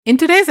In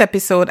today's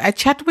episode, I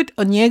chat with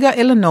Onega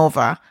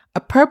Ulanova, a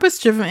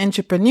purpose-driven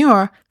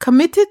entrepreneur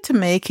committed to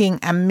making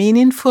a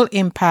meaningful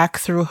impact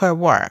through her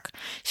work.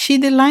 She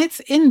delights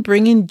in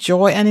bringing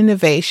joy and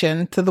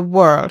innovation to the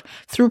world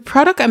through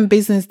product and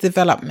business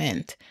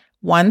development,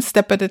 one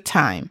step at a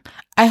time.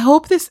 I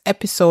hope this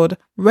episode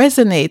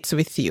resonates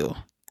with you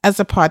as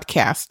a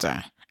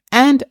podcaster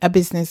and a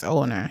business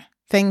owner.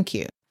 Thank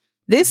you.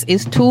 This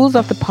is Tools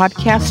of the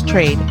Podcast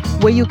Trade,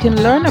 where you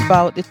can learn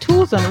about the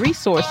tools and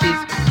resources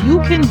you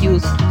can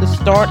use to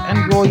start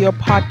and grow your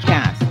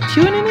podcast.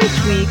 Tune in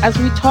each week as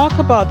we talk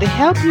about the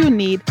help you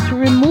need to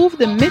remove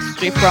the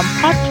mystery from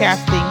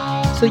podcasting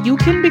so you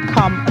can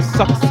become a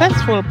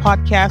successful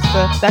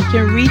podcaster that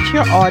can reach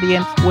your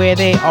audience where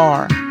they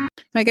are.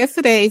 My guest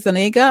today is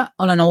Onega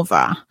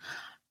Ulanova.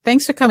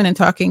 Thanks for coming and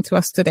talking to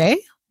us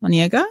today,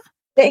 Onega.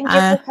 Thank you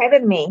for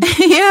having me.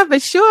 Yeah,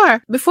 but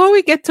sure. Before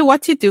we get to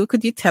what you do,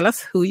 could you tell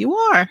us who you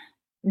are?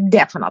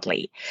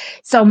 Definitely.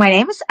 So my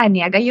name is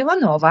Onega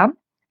Ulanova.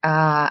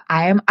 I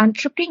am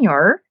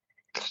entrepreneur,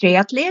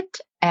 triathlete,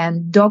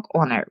 and dog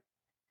owner.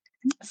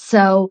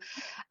 So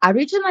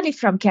originally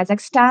from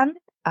Kazakhstan,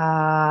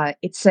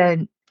 it's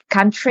a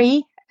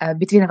country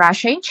between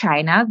Russia and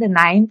China, the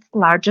ninth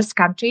largest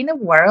country in the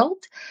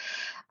world.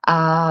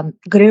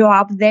 Grew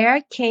up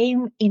there,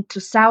 came in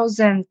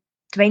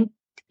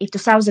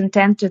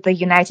 2010 to the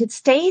United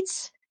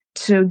States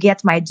to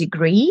get my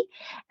degree.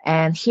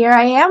 And here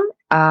I am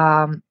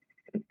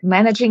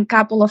managing a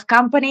couple of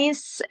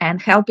companies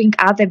and helping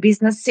other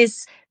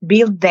businesses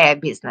build their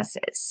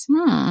businesses.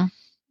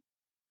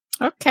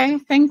 Okay,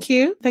 thank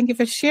you. Thank you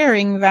for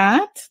sharing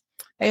that.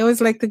 I always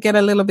like to get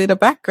a little bit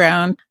of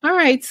background. All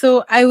right,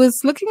 so I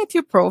was looking at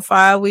your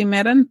profile. We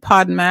met on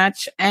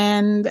Podmatch,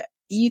 and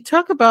you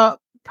talk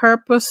about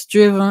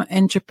purpose-driven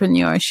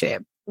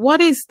entrepreneurship.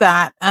 What is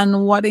that,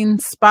 and what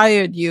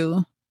inspired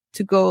you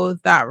to go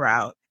that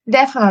route?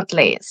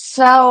 Definitely.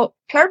 So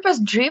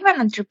purpose-driven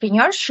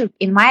entrepreneurship,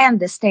 in my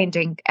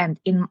understanding and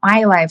in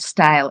my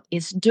lifestyle,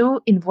 is do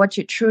in what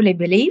you truly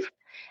believe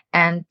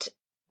and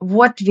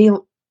what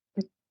will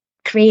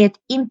create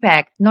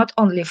impact not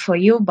only for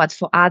you, but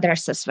for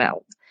others as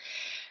well.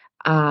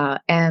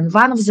 And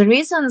one of the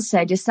reasons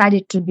I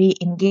decided to be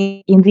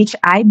engaged in which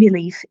I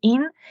believe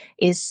in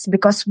is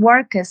because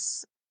work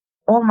is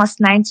almost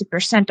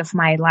 90% of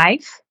my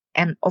life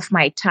and of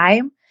my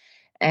time.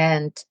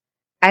 And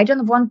I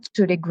don't want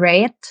to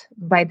regret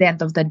by the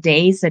end of the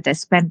days that I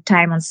spent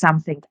time on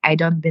something I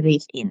don't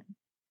believe in,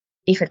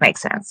 if it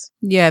makes sense.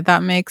 Yeah,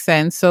 that makes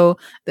sense. So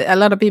a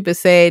lot of people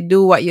say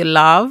do what you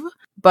love,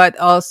 but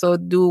also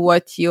do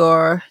what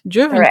you're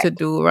driven Correct. to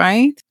do,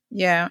 right?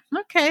 Yeah.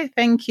 Okay.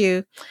 Thank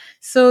you.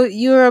 So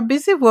you're a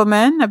busy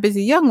woman, a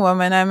busy young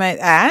woman, I might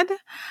add.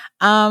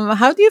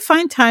 How do you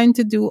find time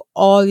to do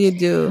all you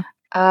do?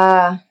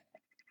 To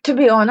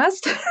be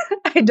honest,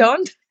 I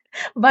don't,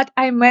 but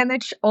I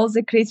manage all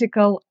the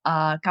critical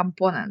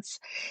components.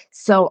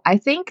 So I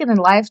think in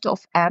a life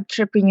of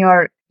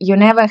entrepreneur, you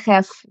never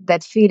have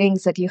that feeling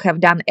that you have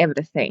done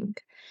everything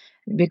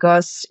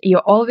because you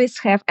always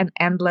have an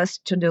endless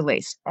to-do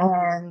list.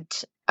 And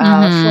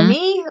for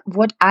me,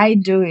 what I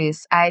do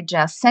is I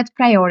just set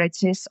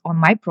priorities on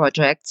my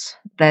projects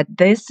that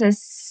this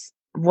is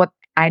what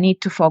I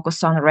need to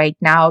focus on right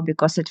now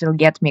because it will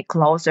get me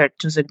closer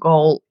to the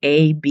goal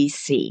A, B,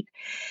 C.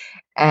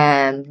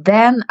 And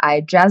then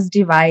I just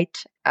divide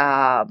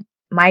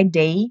my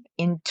day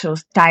into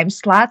time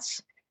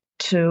slots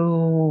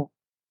to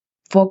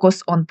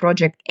focus on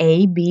project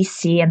A, B,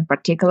 C, and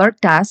particular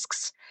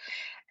tasks.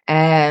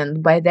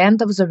 And by the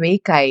end of the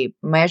week, I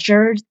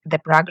measure the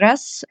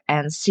progress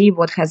and see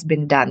what has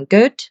been done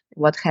good,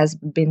 what has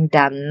been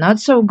done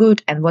not so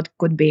good, and what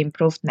could be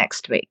improved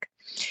next week.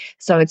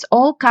 So it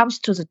all comes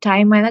to the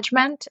time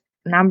management,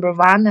 number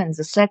one. And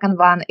the second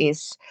one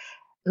is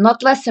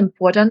not less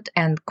important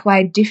and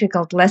quite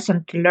difficult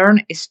lesson to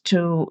learn is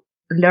to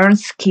learn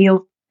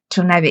skill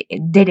to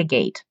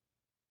delegate.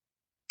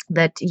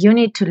 That you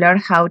need to learn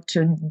how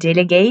to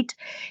delegate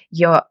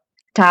your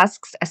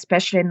tasks,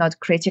 especially not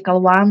critical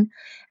one,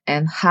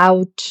 and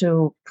how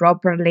to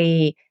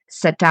properly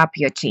set up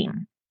your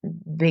team.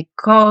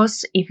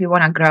 Because if you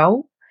want to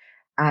grow,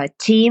 a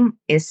team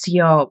is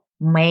your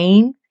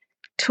main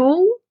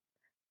tool,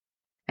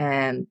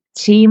 and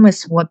team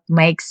is what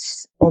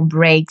makes or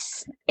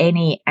breaks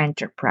any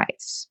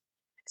enterprise.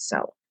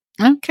 So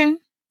Okay.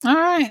 All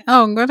right.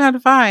 Oh, good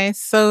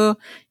advice. So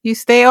you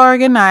stay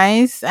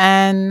organized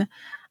and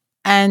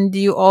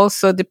you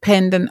also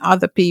depend on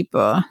other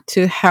people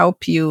to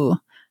help you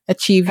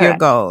achieve your correct.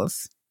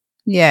 goals.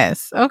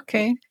 Yes.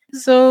 Okay.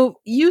 So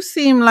you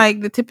seem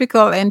like the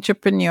typical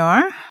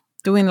entrepreneur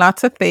doing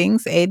lots of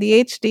things,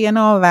 ADHD and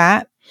all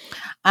that.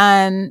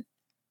 And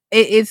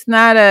it's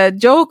not a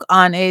joke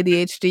on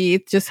ADHD.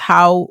 It's just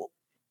how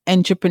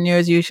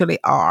entrepreneurs usually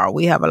are.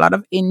 We have a lot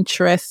of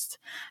interest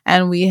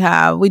and we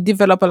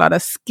develop a lot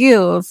of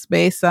skills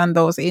based on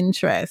those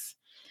interests.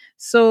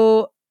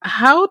 So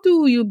how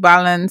do you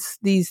balance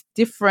these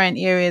different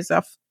areas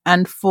of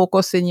and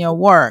focus in your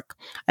work?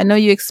 I know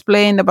you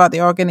explained about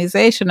the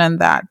organization and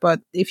that,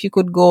 but if you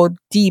could go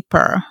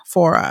deeper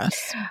for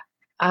us.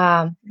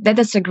 That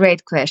is a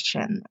great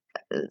question.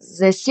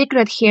 The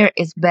secret here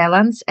is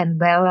balance, and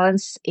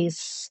balance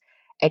is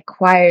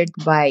acquired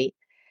by,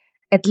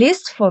 at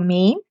least for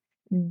me,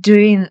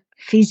 doing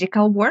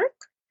physical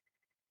work.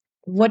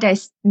 What I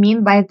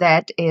mean by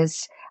that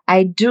is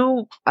I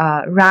do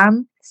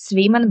run,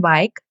 swim, and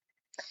bike,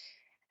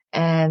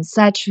 and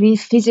such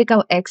with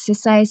physical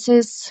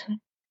exercises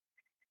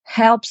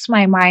helps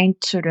my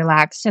mind to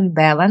relax and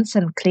balance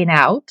and clean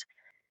out,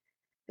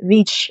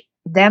 which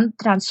then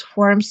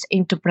transforms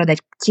into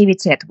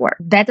productivity at work.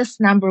 That is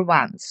number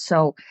one.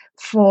 So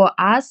for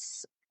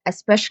us,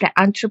 especially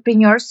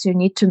entrepreneurs, you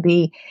need to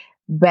be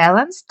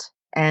balanced,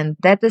 and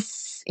that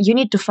is, you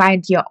need to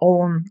find your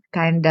own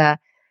kind of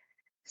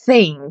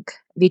thing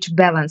which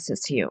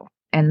balances you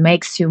and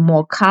makes you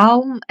more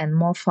calm and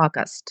more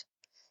focused.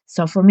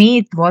 So for me,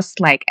 it was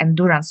like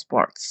endurance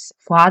sports.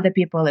 For other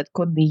people, it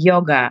could be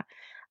yoga,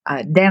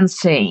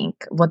 dancing,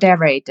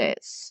 whatever it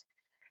is.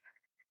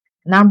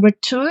 Number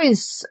two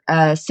is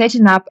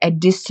setting up a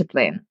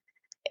discipline.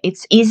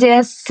 It's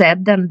easier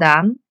said than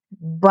done,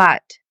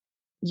 but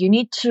you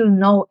need to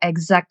know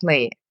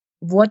exactly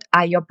what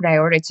are your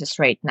priorities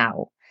right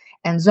now.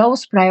 And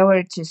those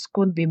priorities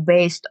could be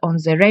based on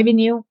the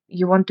revenue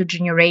you want to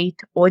generate,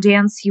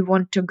 audience you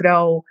want to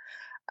grow,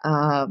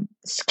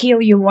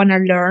 skill you want to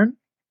learn.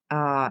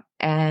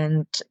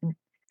 And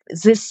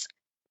these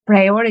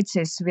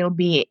priorities will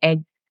be a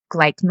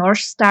like North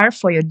Star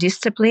for your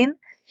discipline,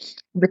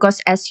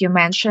 because as you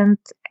mentioned,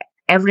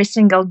 every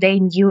single day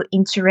new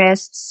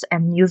interests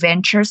and new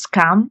ventures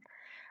come,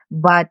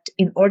 but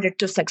in order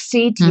to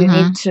succeed you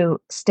need to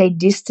stay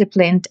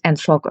disciplined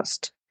and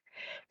focused.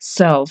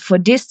 So for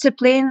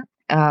discipline,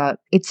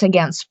 it's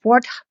again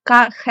sport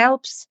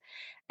helps,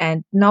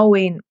 and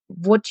knowing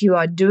what you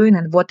are doing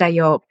and what are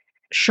your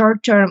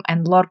short-term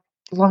and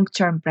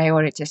long-term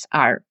priorities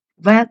are.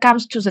 When it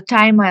comes to the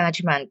time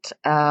management,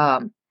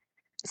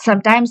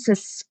 sometimes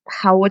it's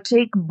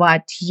chaotic,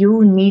 but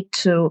you need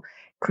to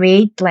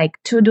create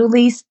like to-do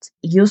lists,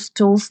 use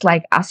tools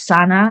like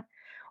Asana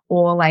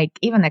or like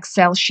even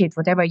Excel sheet,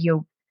 whatever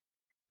you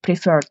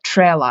prefer,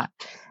 Trello,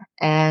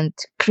 and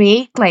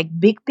create like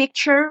big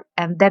picture,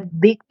 and that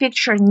big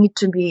picture need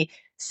to be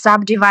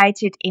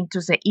subdivided into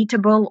the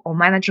eatable or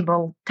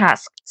manageable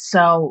tasks.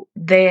 So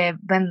the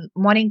when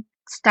morning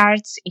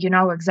starts, you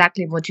know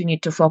exactly what you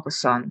need to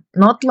focus on.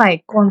 Not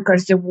like conquer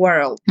the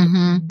world,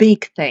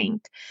 big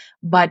thing,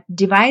 but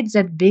divide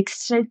that big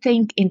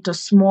thing into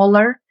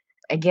smaller,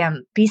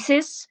 again,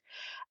 pieces.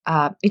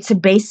 It's a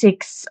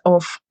basics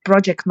of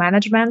project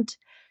management,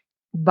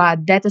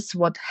 but that is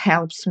what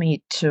helps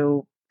me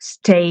to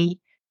stay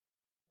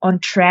on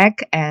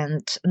track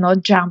and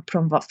not jump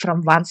from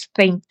one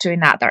thing to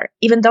another,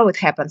 even though it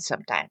happens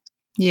sometimes.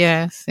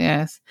 Yes,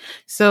 yes.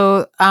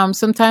 So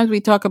sometimes we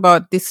talk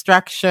about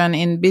distraction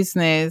in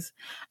business,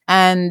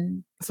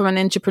 and from an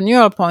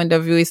entrepreneurial point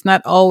of view, it's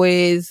not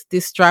always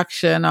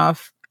distraction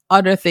of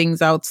other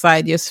things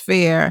outside your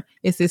sphere.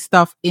 It's the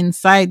stuff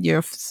inside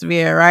your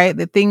sphere, right?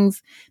 The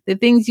things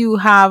you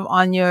have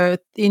on your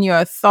in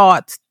your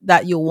thoughts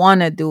that you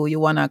want to do, you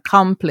want to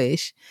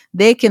accomplish.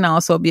 They can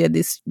also be a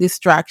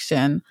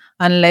distraction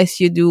unless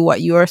you do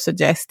what you're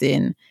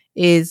suggesting,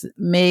 is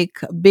make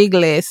big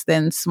lists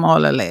than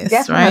smaller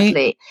lists, right?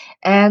 Definitely.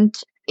 And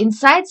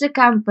inside the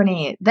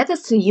company, that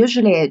is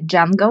usually a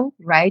jungle,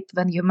 right?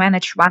 When you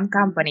manage one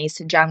company, it's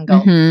a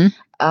jungle.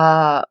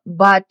 Mm-hmm.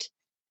 But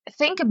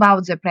think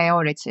about the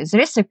priorities.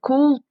 There is a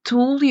cool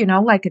tool,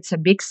 like it's a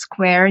big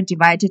square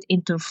divided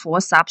into four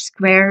sub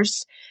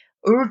squares: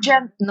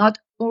 urgent, not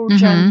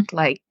urgent, Mm-hmm.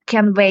 like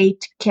can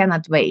wait,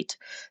 cannot wait.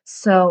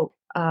 So,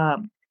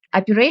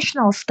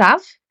 operational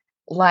stuff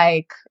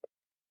like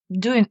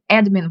doing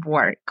admin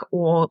work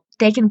or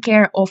taking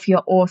care of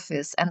your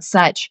office and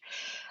such,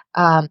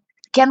 um,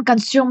 can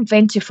consume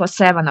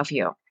 24/7 of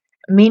you,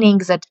 meaning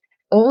that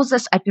all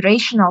this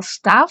operational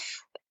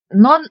stuff,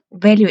 non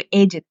value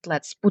added,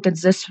 let's put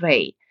it this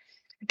way,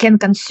 can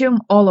consume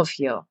all of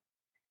you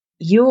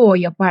or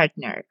your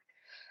partner.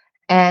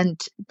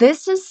 And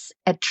this is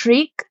a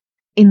trick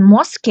in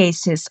most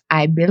cases,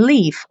 I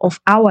believe, of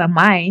our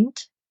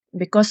mind,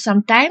 because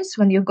sometimes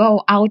when you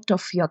go out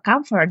of your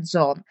comfort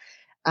zone,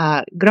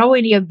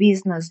 growing your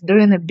business,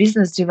 doing a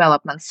business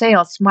development,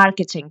 sales,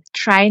 marketing,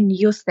 trying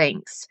new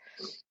things,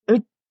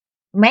 it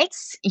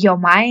makes your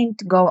mind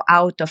go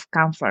out of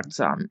comfort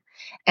zone.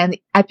 And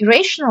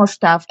operational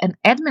stuff and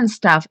admin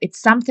stuff, it's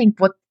something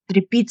what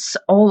repeats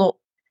all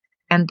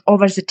and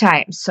over the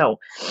time. So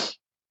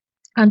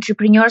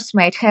entrepreneurs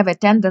might have a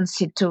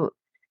tendency to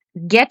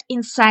get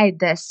inside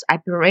this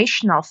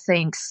operational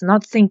things,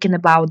 not thinking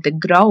about the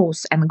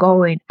growth and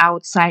going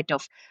outside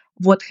of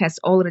what has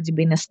already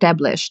been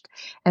established.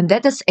 And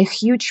that is a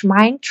huge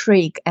mind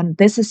trick. And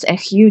this is a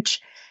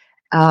huge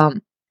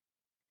um,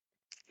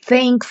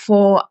 thing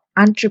for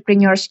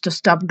entrepreneurs to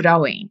stop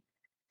growing.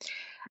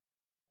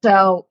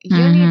 So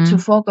you need to Mm-hmm.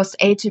 focus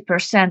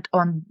 80%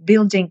 on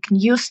building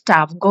new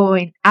stuff,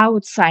 going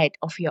outside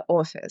of your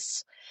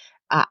office,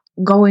 uh,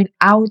 going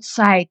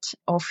outside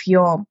of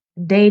your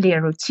daily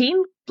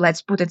routine,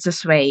 let's put it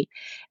this way,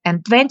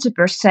 and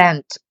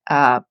 20%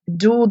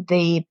 do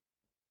the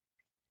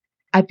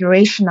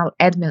operational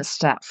admin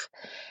stuff.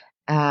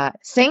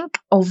 Think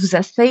of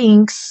the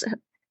things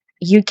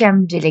you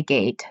can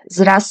delegate.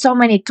 There are so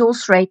many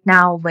tools right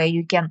now where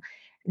you can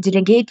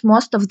delegate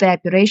most of the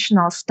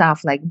operational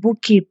stuff like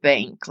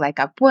bookkeeping, like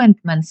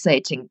appointment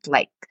setting,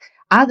 like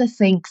other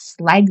things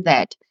like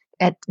that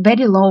at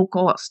very low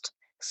cost.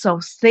 So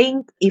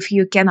think if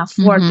you can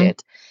afford Mm-hmm.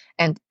 it.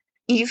 And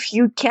if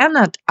you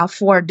cannot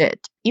afford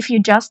it, if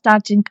you're just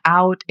starting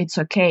out, it's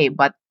okay.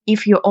 But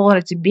if you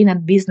already been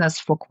in business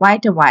for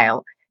quite a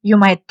while, you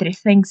might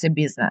rethink the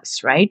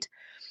business, right?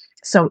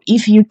 So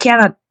if you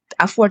cannot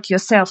afford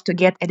yourself to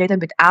get a little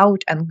bit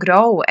out and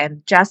grow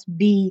and just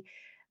be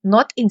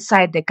not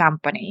inside the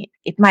company,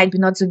 it might be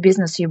not the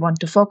business you want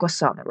to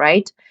focus on,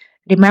 right?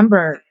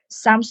 Remember,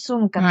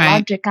 Samsung and Right.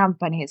 larger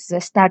companies, they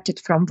started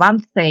from one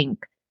thing,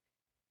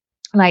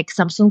 like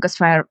Samsung, as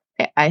far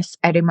as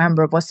I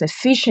remember, was a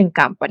fishing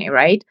company,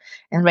 right?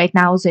 And right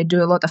now they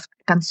do a lot of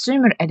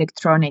consumer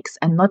electronics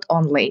and not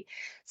only.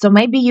 So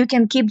maybe you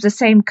can keep the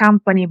same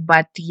company,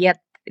 but yet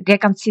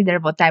reconsider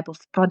what type of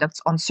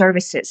products or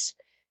services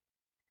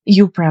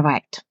you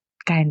provide,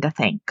 kind of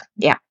thing.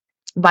 Yeah.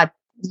 But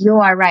you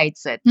are right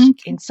that Okay.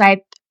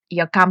 inside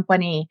your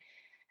company,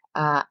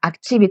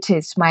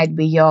 activities might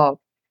be your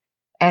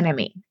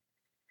enemy.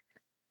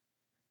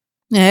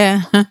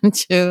 Yeah,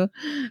 true.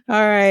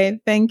 All right.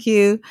 Thank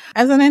you.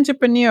 As an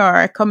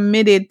entrepreneur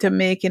committed to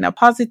making a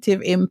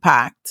positive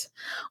impact,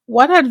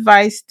 what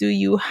advice do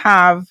you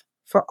have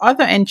for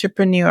other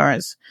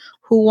entrepreneurs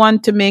who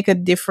want to make a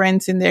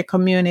difference in their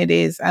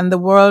communities and the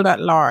world at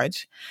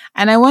large?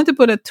 And I want to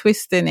put a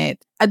twist in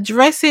it.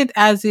 Address it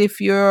as if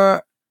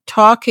you're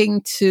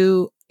talking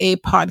to a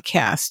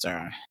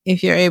podcaster,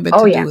 if you're able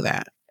Oh, to yeah. do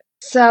that.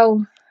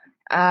 So,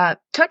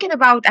 talking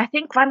about, I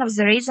think one of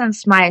the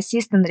reasons my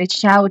assistant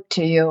reached out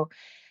to you,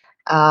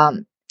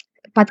 um,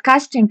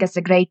 podcasting is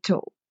a great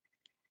tool.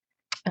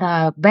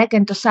 Back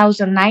in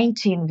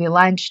 2019, we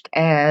launched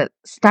a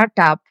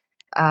startup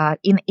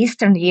in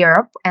Eastern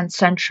Europe and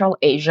Central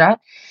Asia.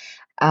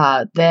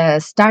 The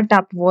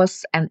startup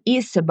was and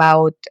is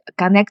about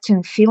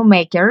connecting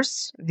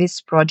filmmakers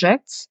with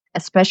projects,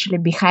 especially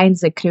behind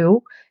the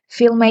crew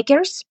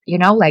filmmakers,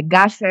 like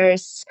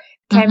gaffers,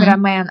 Mm-hmm.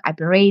 cameramen,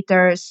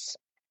 operators,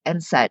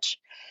 and such.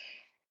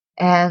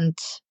 And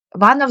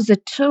one of the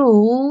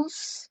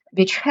tools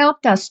which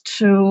helped us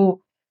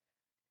to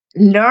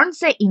learn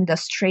the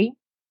industry,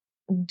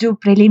 do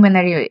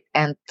preliminary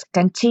and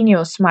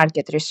continuous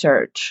market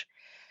research.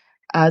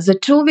 The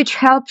tool which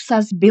helps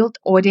us build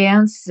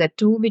audience, the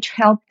tool which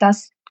helped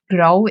us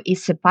grow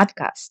is a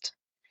podcast.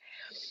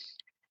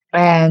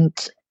 And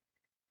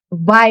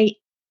by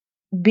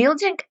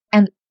building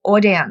an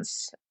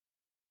audience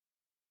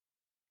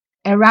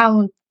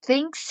around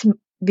things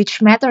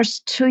which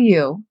matters to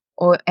you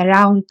or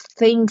around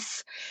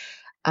things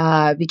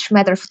which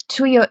matter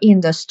to your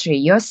industry,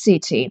 your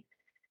city,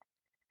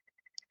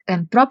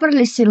 and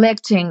properly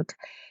selecting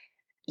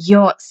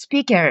your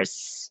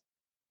speakers,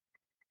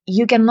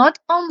 you can not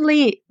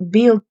only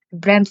build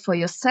brand for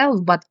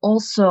yourself, but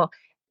also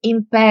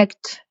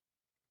impact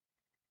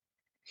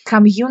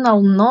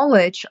communal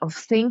knowledge of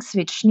things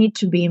which need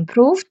to be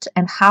improved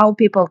and how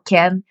people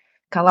can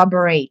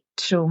collaborate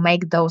to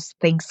make those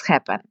things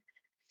happen.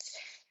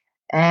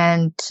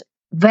 And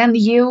when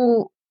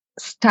you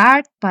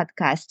start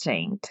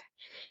podcasting,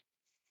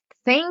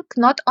 think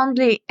not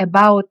only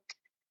about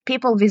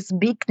people with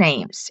big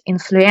names,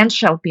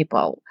 influential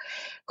people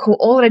who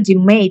already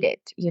made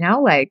it,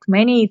 like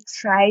many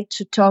try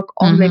to talk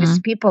only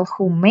with Mm-hmm. people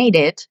who made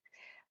it,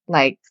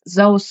 like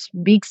those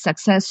big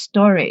success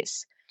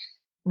stories,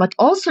 but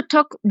also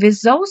talk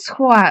with those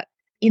who are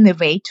in a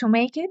way to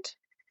make it,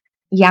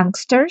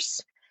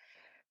 youngsters,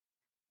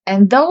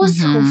 and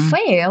those who Mm-hmm.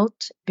 failed,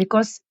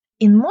 because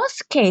in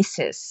most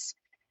cases,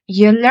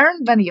 you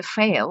learn when you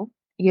fail,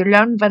 you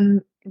learn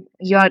when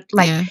you're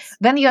like, Yes.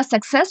 when you're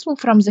successful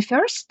from the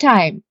first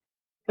time,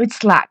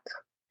 it's luck.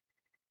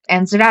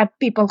 And there are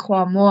people who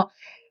are more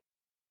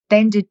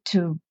tended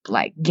to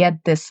like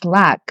get this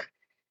luck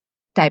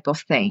type of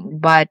thing.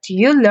 But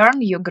you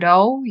learn, you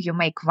grow, you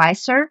make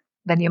wiser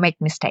when you make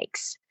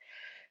mistakes.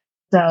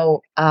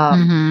 So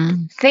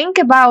Mm-hmm. think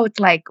about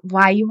like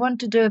why you want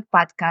to do a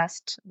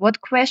podcast,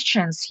 what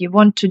questions you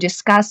want to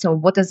discuss, or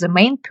what is the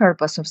main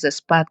purpose of this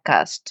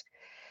podcast,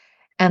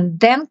 and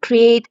then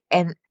create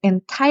an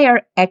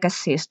entire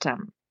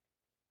ecosystem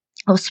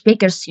of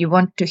speakers you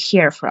want to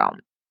hear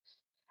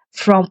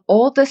from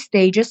all the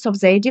stages of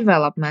their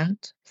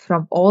development,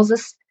 from all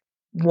the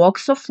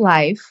walks of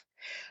life,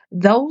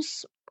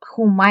 those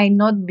who might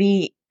not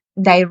be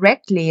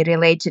directly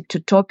related to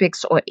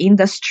topics or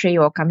industry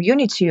or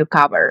community you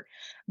cover,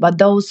 but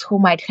those who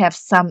might have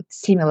some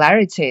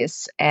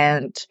similarities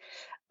and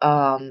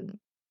um,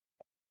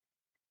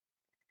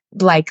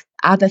 like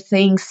other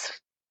things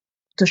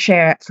to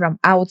share from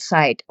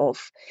outside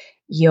of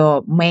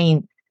your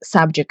main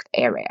subject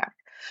area.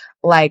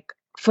 Like,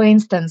 for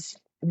instance,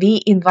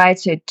 we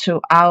invited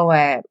to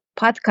our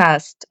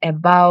podcast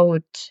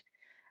about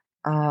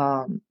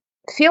um,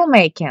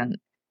 filmmaking,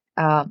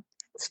 uh,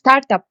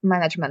 startup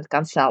management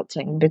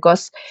consulting,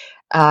 because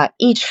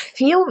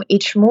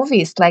each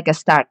movie is like a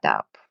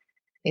startup.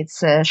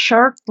 It's a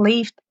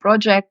short-lived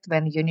project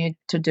when you need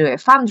to do a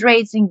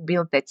fundraising,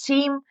 build a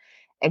team,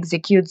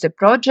 execute the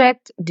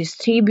project,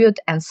 distribute,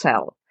 and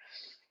sell.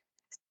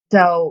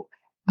 So,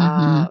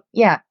 Mm-hmm.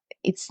 yeah,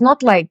 it's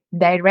not like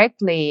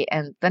directly.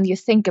 And when you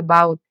think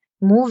about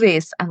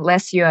movies,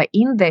 unless you are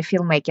in the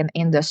filmmaking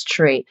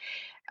industry,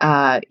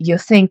 you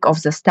think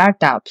of the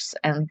startups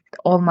and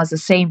almost the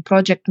same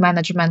project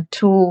management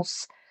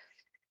tools.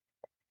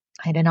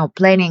 I don't know,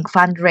 planning,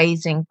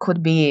 fundraising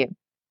could be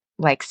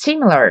like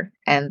similar,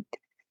 and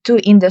two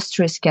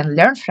industries can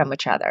learn from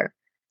each other.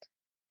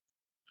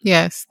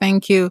 Yes,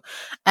 thank you.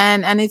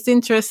 And it's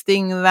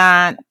interesting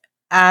that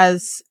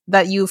as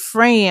that you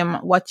frame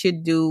what you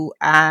do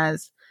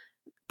as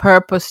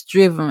purpose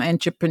driven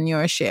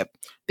entrepreneurship,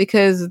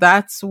 because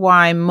that's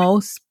why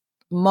most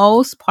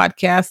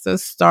podcasters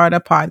start a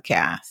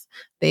podcast.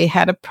 They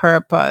had a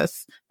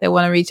purpose. They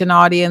want to reach an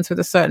audience with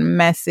a certain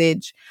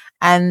message,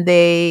 and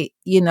they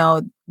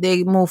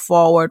move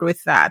forward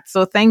with that.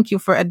 So thank you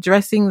for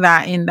addressing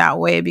that in that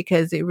way,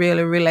 because it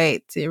really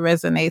relates, it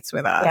resonates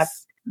with Yep.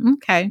 us.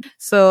 Okay.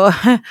 So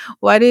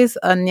what is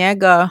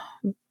Onega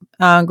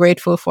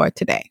grateful for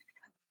today?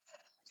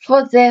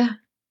 For the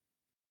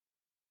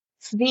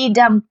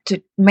freedom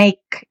to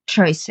make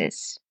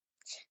choices.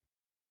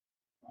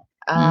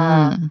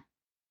 Uh, Mm,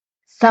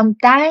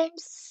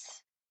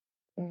 Sometimes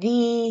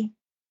we,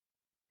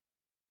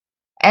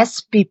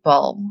 as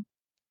people,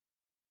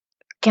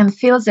 can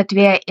feel that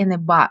we are in a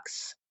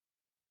box,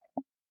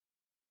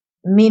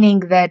 meaning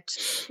that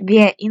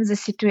we are in the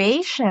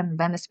situation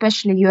when,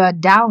 especially, you are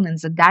down in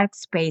the dark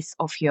space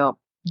of your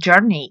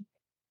journey.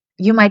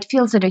 You might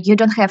feel that you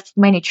don't have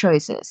many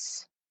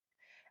choices,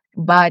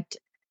 but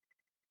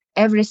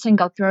every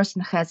single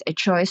person has a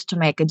choice to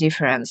make a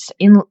difference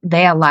in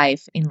their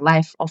life, in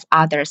life of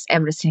others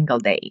every single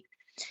day.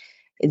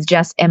 It's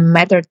just a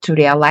matter to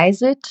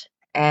realize it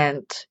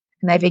and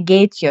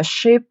navigate your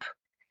ship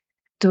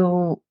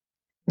to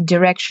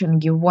direction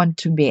you want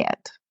to be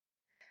at.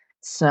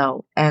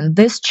 So, and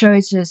these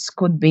choices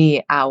could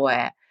be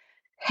our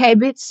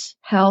habits,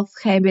 health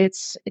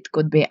habits, it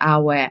could be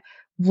our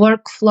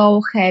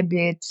workflow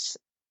habits,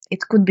 it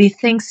could be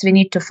things we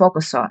need to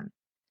focus on.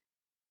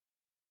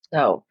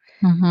 So,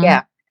 mm-hmm.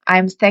 yeah,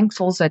 I'm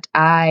thankful that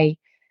I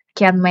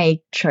can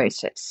make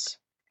choices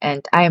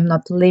and I am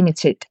not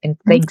limited in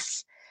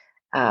things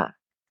uh,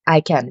 I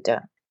can do.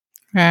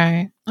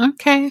 Right.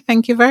 Okay.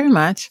 Thank you very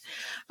much.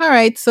 All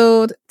right.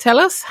 So tell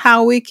us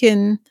how we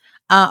can,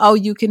 how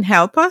you can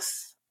help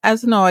us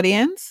as an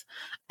audience,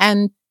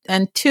 and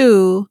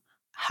two,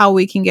 how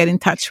we can get in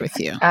touch with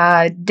you.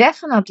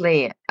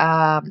 Definitely.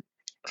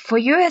 For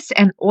you as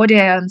an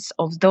audience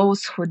of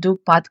those who do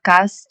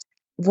podcasts,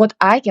 what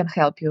I can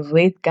help you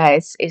with,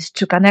 guys, is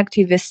to connect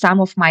you with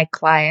some of my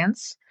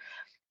clients.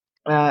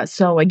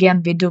 So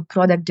again, we do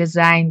product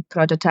design,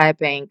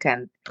 prototyping,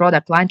 and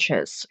product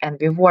launches, and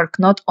we work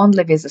not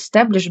only with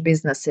established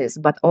businesses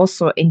but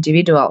also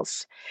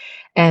individuals.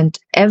 And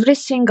every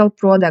single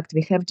product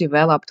we have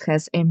developed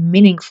has a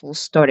meaningful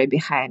story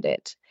behind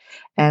it,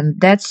 and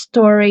that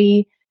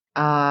story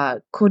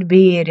could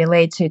be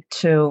related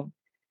to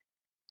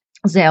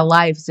their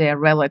lives, their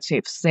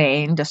relatives, their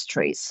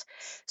industries.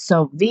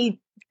 So we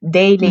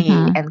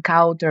daily Mm-hmm.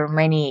 encounter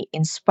many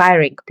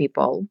inspiring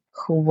people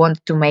who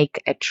want to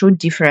make a true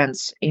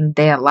difference in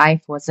their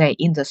life or their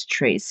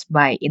industries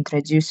by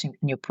introducing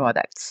new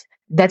products.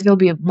 That will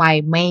be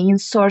my main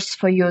source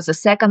for you. The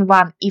second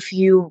one, if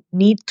you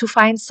need to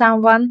find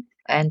someone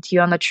and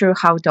you're not sure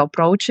how to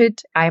approach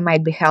it, I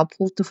might be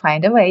helpful to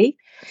find a way.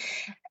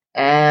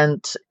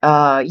 And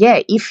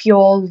yeah, if you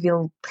all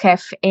will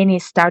have any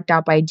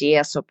startup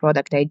ideas or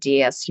product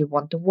ideas you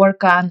want to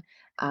work on,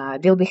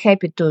 we'll be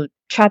happy to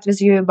chat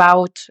with you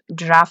about,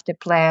 draft a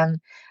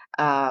plan,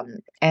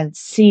 and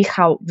see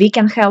how we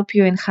can help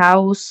you in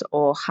house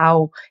or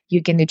how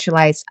you can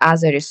utilize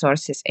other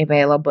resources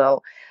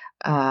available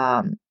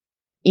um,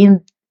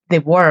 in the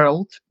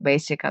world,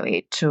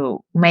 basically,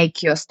 to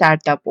make your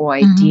startup or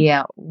Mm-hmm.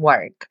 idea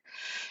work.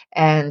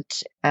 And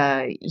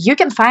you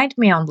can find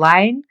me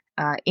online,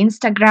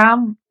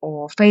 Instagram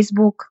or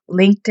Facebook,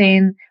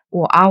 LinkedIn,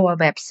 or our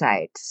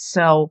website.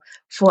 So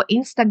for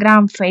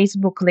Instagram,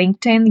 Facebook,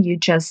 LinkedIn, you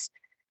just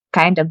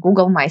kind of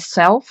Google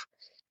myself.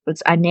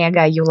 It's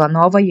Onega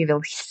Ulanova. You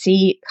will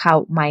see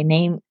how my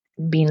name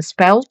being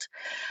spelled.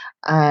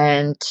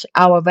 And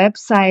our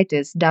website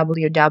is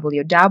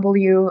www.lan,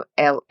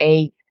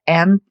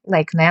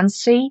 like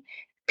Nancy,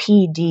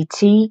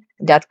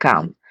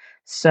 pdt.com.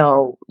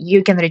 So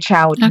you can reach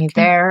out me Okay.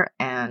 there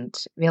and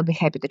we'll be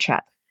happy to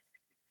chat.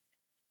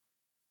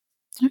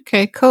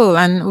 Okay. Cool.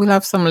 And we'll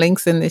have some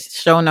links in the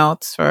show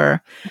notes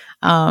for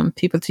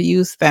people to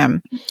use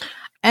them.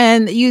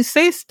 And you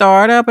say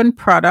startup and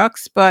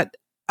products, but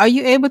are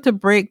you able to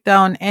break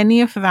down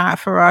any of that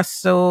for us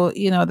so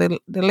the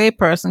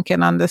layperson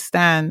can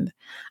understand?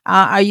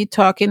 Are you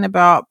talking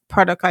about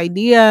product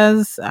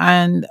ideas,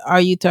 and are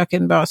you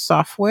talking about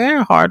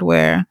software,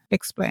 hardware?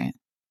 Explain.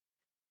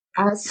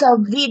 So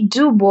we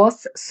do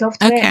both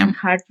software Okay. and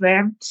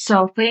hardware.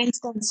 So, for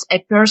instance, a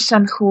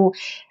person who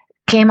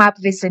came up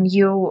with a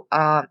new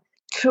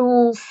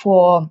tool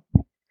for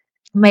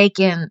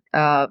making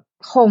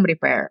home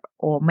repair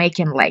or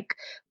making like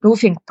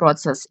roofing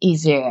process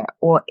easier,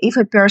 or if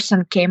a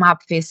person came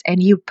up with a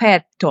new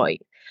pet toy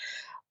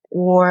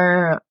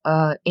or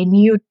a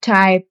new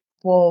type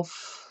of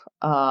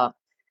uh,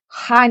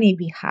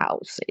 honeybee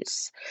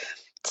houses.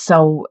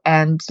 So,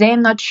 and they're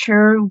not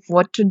sure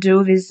what to do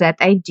with that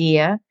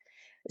idea.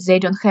 They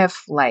don't have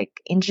like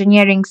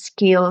engineering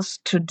skills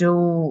to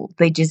do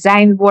the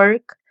design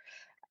work.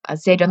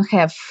 They don't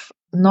have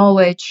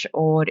knowledge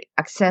or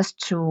access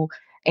to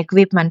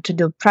equipment to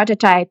do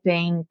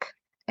prototyping,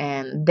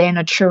 and they're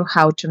not sure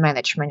how to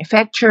manage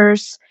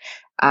manufacturers.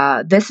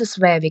 This is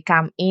where we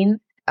come in.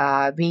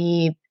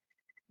 We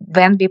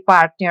When we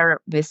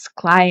partner with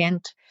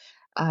client,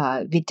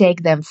 we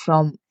take them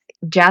from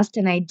just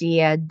an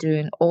idea,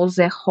 doing all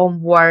the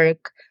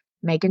homework,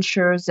 making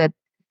sure that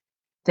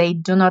they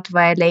do not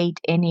violate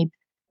any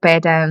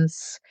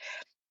patents,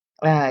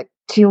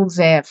 till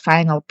the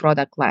final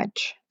product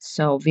launch.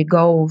 So we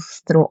go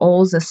through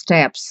all the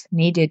steps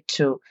needed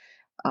to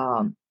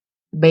um,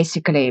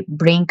 basically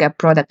bring a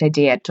product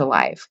idea to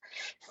life.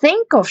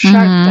 Think of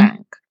Shark Mm-hmm.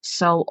 Tank.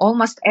 So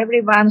almost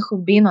everyone who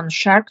been on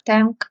Shark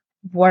Tank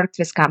worked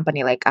with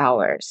company like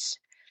ours.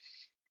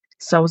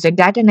 So they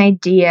got an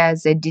idea,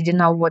 they didn't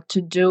know what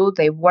to do.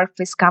 They worked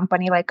with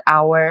company like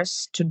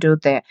ours to do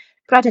the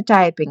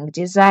prototyping,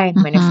 design,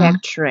 Mm-hmm.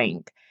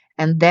 manufacturing,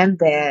 and then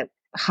they're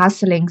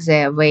hustling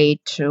their way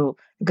to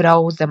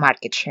grow the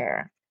market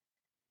share.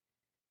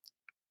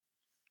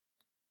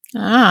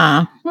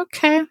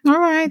 Okay. All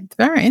right.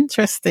 Very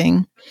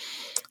interesting.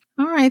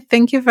 All right.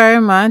 Thank you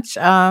very much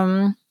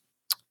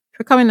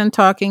for coming and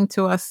talking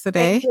to us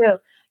Thank today. you.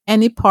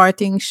 Any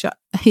parting shot?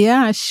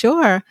 Yeah,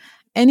 sure.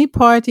 Any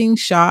parting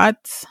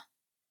shots,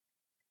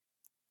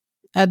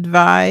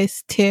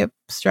 advice, tip,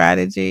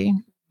 strategy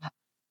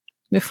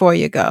before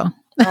you go?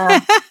 Uh,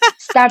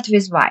 Start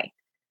with why.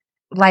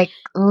 Like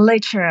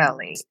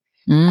literally,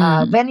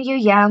 Mm, when you're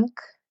young,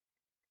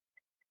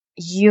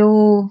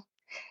 you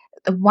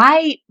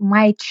why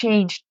might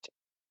change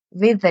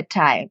with the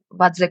time,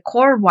 but the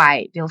core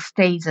why will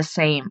stay the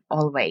same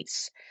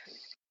always.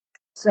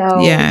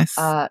 So yes.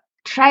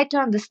 try to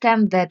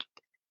understand that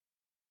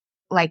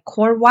like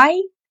core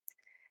why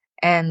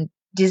and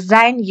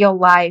design your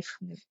life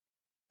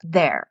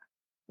there,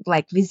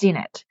 like within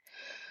it.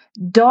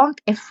 Don't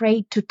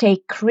afraid to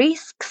take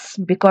risks,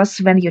 because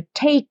when you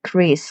take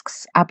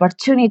risks,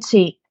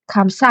 opportunity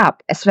comes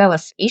up as well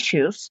as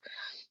issues.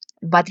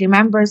 But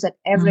remember that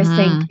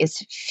everything Mm-hmm.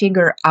 is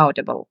figure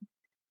outable.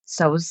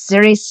 So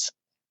there is,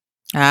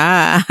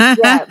 yeah,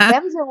 Ah.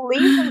 when you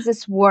live in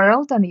this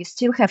world and you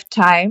still have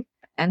time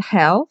and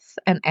health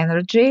and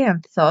energy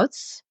and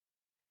thoughts,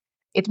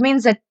 it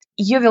means that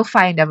you will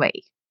find a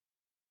way.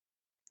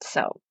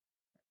 So,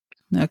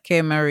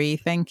 Okay, Marie.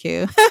 Thank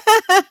you.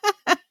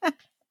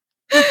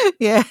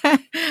 Yeah,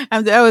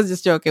 I was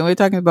just joking. We're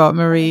talking about mhm,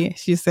 Marie.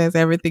 She says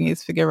everything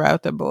is figure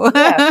outable.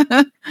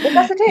 yeah,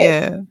 because it is.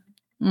 Yeah.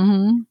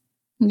 Mm-hmm.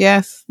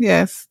 Yes,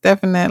 yes,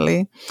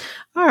 definitely.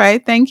 All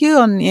right. Thank you,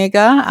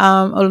 Onega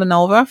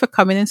Ulanova, for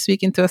coming and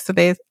speaking to us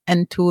today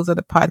and tools of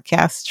the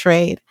podcast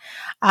trade.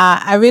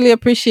 I really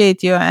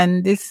appreciate you.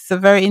 And this is a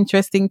very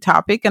interesting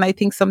topic. And I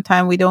think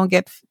sometimes we don't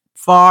get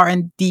far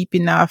and deep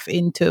enough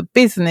into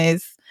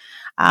business.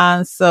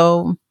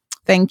 So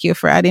thank you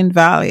for adding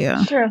value.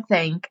 Sure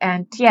thing.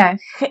 And yeah,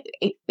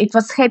 it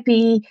was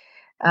happy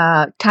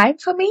time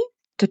for me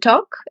to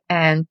talk.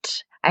 And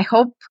I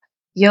hope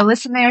your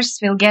listeners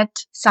will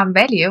get some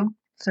value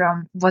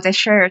from what I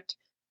shared.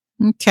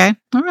 Okay.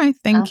 All right. Uh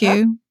Thank huh.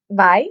 you.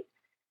 Bye.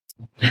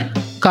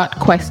 Got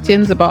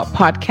questions about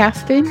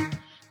podcasting?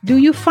 Do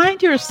you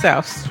find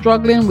yourself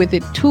struggling with the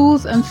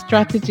tools and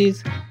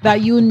strategies that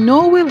you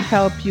know will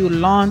help you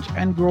launch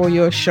and grow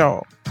your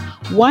show?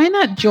 Why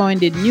not join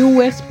the New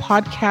West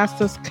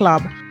Podcasters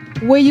Club,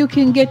 where you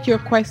can get your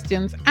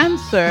questions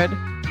answered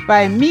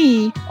by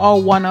me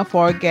or one of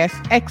our guest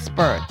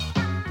experts?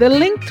 The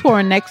link to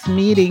our next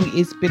meeting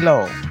is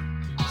below.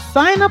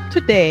 Sign up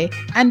today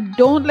and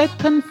don't let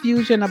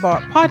confusion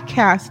about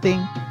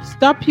podcasting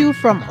stop you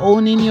from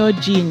owning your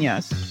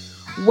genius.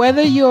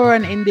 Whether you're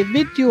an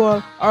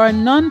individual or a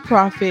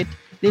nonprofit,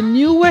 the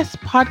New West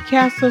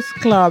Podcasters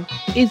Club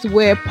is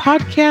where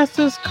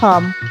podcasters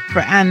come for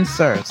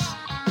answers.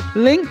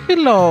 Link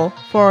below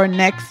for our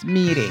next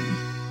meeting.